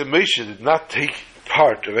fact that Moshe did not take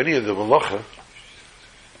part of any of the malacha,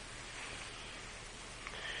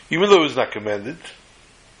 even though it was not commanded,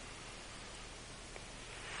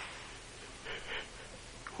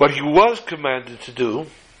 what he was commanded to do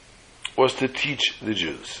was to teach the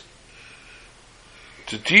Jews.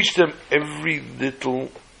 To teach them every little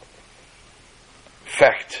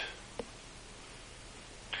fact,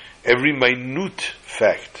 every minute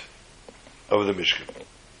fact of the Mishkan,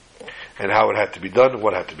 and how it had to be done and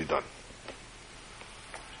what had to be done.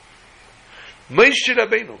 Moshe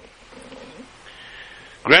Rabbeinu,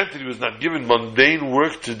 granted he was not given mundane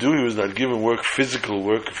work to do, he was not given work, physical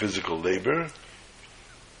labor,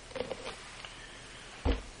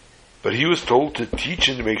 but he was told to teach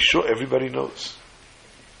and to make sure everybody knows.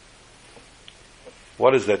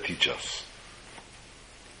 What does that teach us?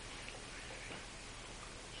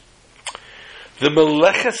 The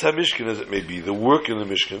Meleches HaMishkan, as it may be, the work in the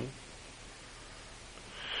Mishkan,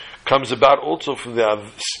 comes about also from the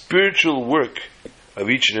spiritual work of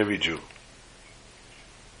each and every Jew.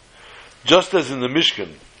 Just as in the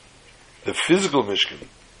Mishkan, the physical Mishkan,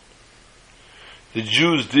 the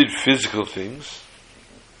Jews did physical things,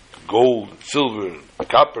 gold, silver,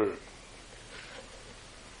 copper.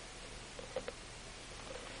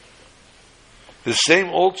 The same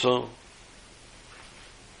also,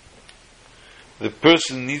 the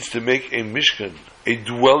person needs to make a Mishkan, a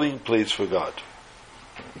dwelling place for God.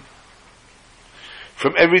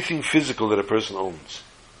 From everything physical that a person owns.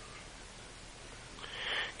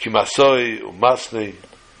 Kimasoi, umasne,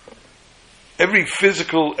 every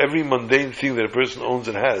physical, every mundane thing that a person owns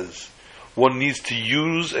and has, one needs to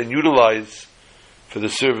use and utilize for the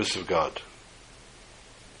service of God.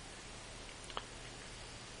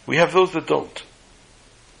 We have those that don't.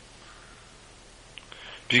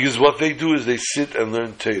 Because what they do is they sit and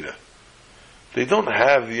learn Torah. They don't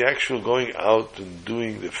have the actual going out and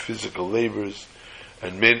doing the physical labors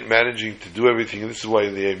and managing to do everything. And this is why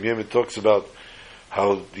in the Yom it talks about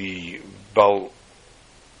how the Baal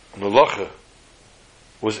Melacha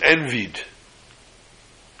was envied.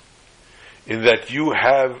 in that you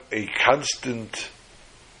have a constant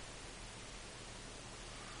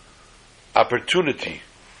opportunity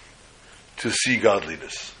to see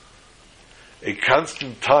godliness. A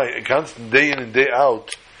constant time, a constant day in and day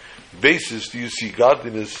out basis do you see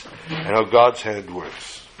godliness and how God's hand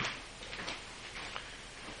works.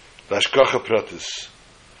 Lashkacha pratis.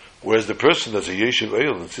 Whereas the person that's a yeshiv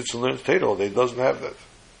eil and sits and learns Torah all day doesn't have that.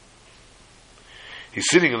 He's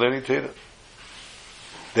sitting and learning Torah.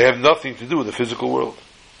 They have nothing to do with the physical world.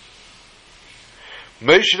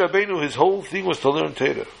 Moshe Rabbeinu, his whole thing was to learn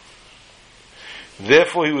Torah.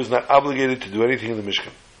 Therefore, he was not obligated to do anything in the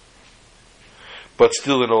Mishkan. But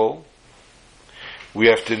still in all, we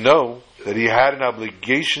have to know that he had an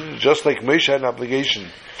obligation, just like Moshe had an obligation,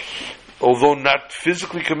 although not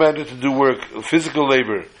physically commanded to do work, physical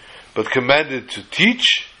labor, but commanded to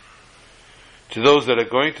teach to those that are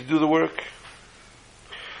going to do the work.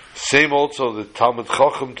 Same also the Talmud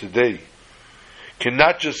Chacham today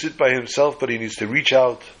cannot just sit by himself, but he needs to reach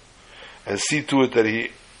out and see to it that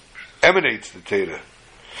he emanates the Torah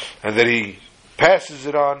and that he passes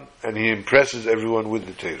it on and he impresses everyone with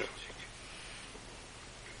the Torah.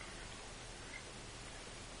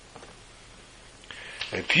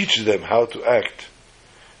 And teaches them how to act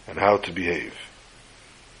and how to behave.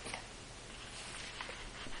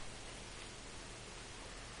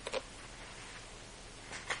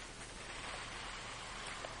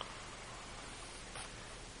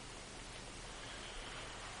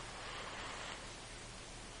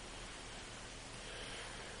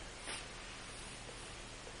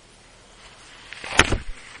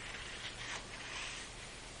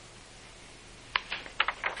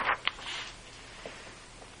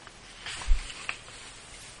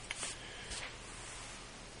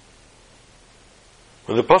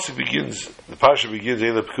 When the pasuk begins, the parsha begins,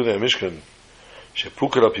 Eila Pekudei HaMishkan,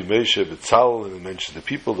 Shepukar Api Moshe B'Tzal, and it mentions the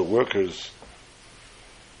people, the workers.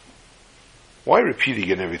 Why repeat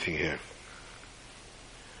again everything here?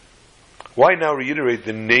 Why now reiterate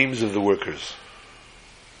the names of the workers?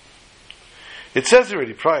 It says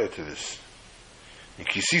already prior to this, in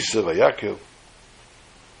Kisisa Vayakel,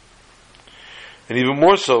 and even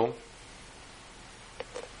more so,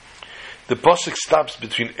 the pasuk stops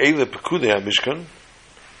between Eila Pekudei HaMishkan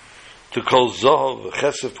to call Zohar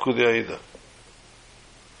v'Chesef Pekudei Aida.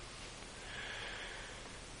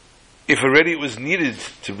 If already it was needed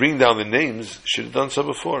to bring down the names, should have done so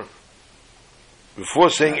before. Before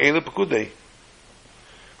saying Eila Pekudei.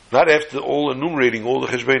 Not after all enumerating all the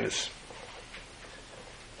Cheshbenis.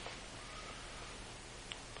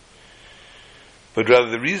 But rather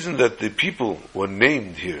the reason that the people were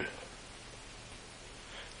named here,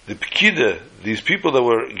 the Pekida, these people that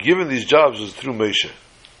were given these jobs, was through Moshe.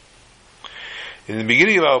 In the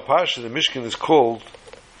beginning of our parsha, the Mishkan is called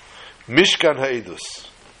Mishkan HaEdus.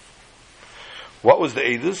 What was the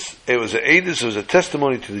Edus? It was an Edus, it was a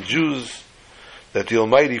testimony to the Jews that the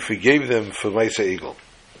Almighty forgave them for Maisa Egel.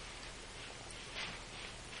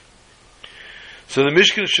 So the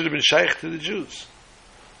Mishkan should have been shaykh to the Jews.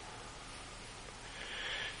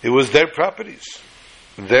 It was their properties,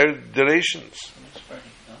 their donations.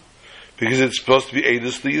 Because it's supposed to be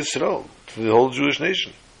Edus to Yisrael, to the whole Jewish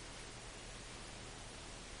nation.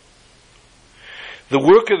 The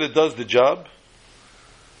worker that does the job,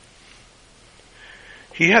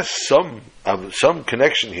 he has some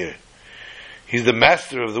connection here. He's the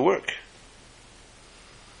master of the work.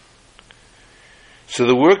 So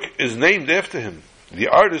the work is named after him, the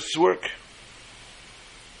artist's work.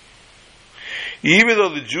 Even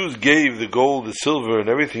though the Jews gave the gold, the silver, and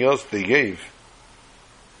everything else they gave,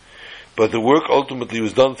 but the work ultimately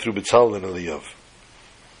was done through B'Tzal and Eliyav.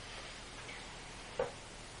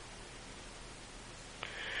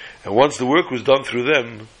 And once the work was done through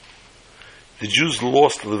them, the Jews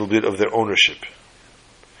lost a little bit of their ownership.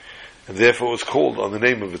 And therefore it was called on the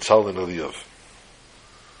name of B'Tzal and Eliyav.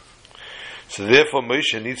 So therefore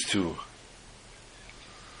Moshe needs to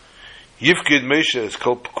Yifkid Moshe is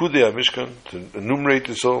called Pekudei HaMishkan, to enumerate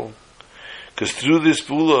this all. Because through this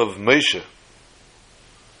pula of Moshe,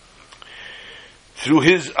 through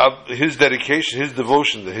his dedication, his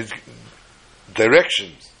devotion, his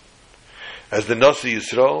direction, as the Nasi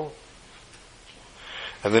Yisrael,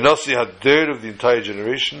 and the Nasi Hader of the entire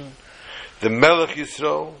generation, the Melech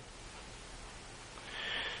Yisrael,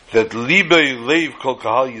 that Libei Leiv Kol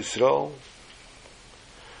Kahal Yisrael.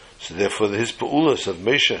 So therefore his Pa'ulas of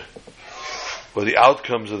Moshe were the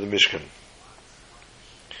outcomes of the Mishkan.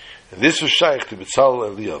 And this was shaykh to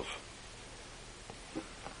B'Tzal Eliyav,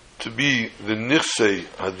 to be the Nichsei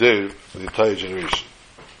Hader of the entire generation.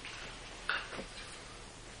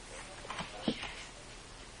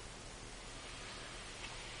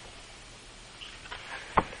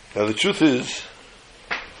 Now the truth is,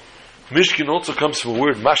 Mishkan also comes from a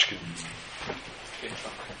word mashkin.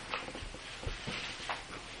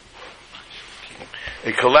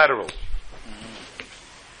 A collateral.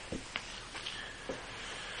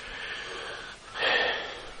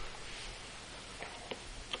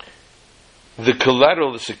 The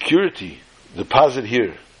collateral, the security, deposit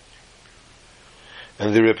here,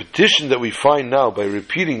 and the repetition that we find now by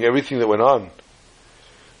repeating everything that went on,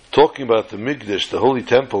 talking about the Mikdash, the Holy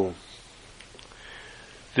Temple,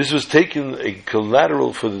 this was taken a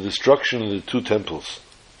collateral for the destruction of the two temples.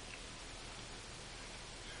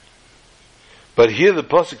 But here the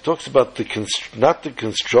Pasuk talks about not the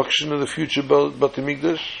construction of the future but the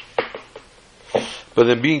Mikdash, but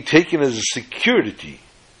them being taken as a security.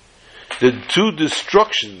 The two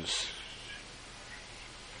destructions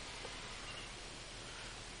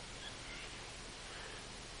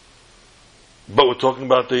but we're talking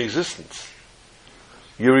about the existence.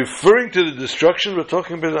 You're referring to the destruction, we're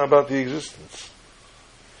talking about the existence,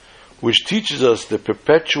 which teaches us the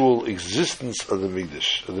perpetual existence of the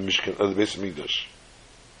Mikdash, of the Mishkan, of the Beis Mikdash.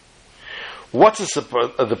 What's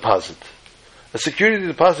a deposit? A security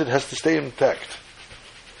deposit has to stay intact.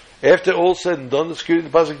 After all said and done, the security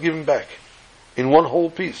deposit given back in one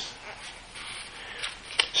whole piece.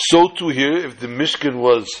 So too here, if the Mishkan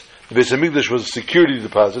was, the Beis Hamikdash was a security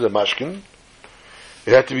deposit, a mashkin,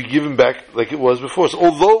 it had to be given back like it was before. So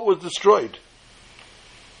although it was destroyed,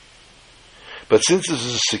 but since this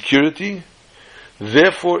is a security,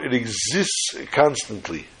 therefore it exists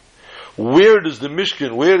constantly. Where does the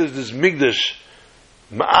Mishkan, where does this Mikdash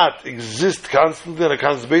Ma'at exist constantly on a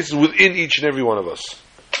constant basis? Within each and every one of us.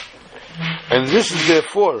 And this is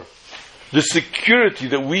therefore the security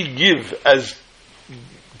that we give as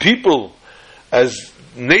people, as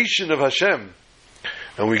nation of Hashem,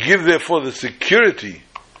 and we give therefore the security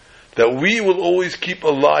that we will always keep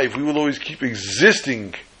alive, we will always keep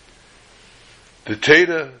existing the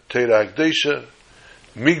Teira Hakdesha,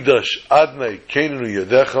 Migdash Adnai Kenenu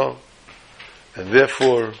Yadecha, and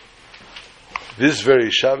therefore this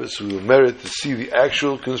very Shabbos we will merit to see the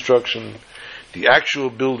actual construction, the actual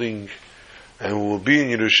building, and we will be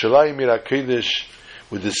in Yerushalayim Ir HaKodesh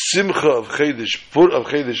with the Simcha of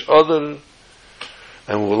Chedesh Adar,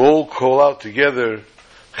 and we will all call out together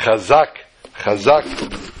Chazak, Chazak,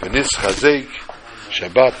 V'nis Chazek,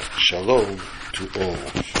 Shabbat Shalom to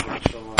all.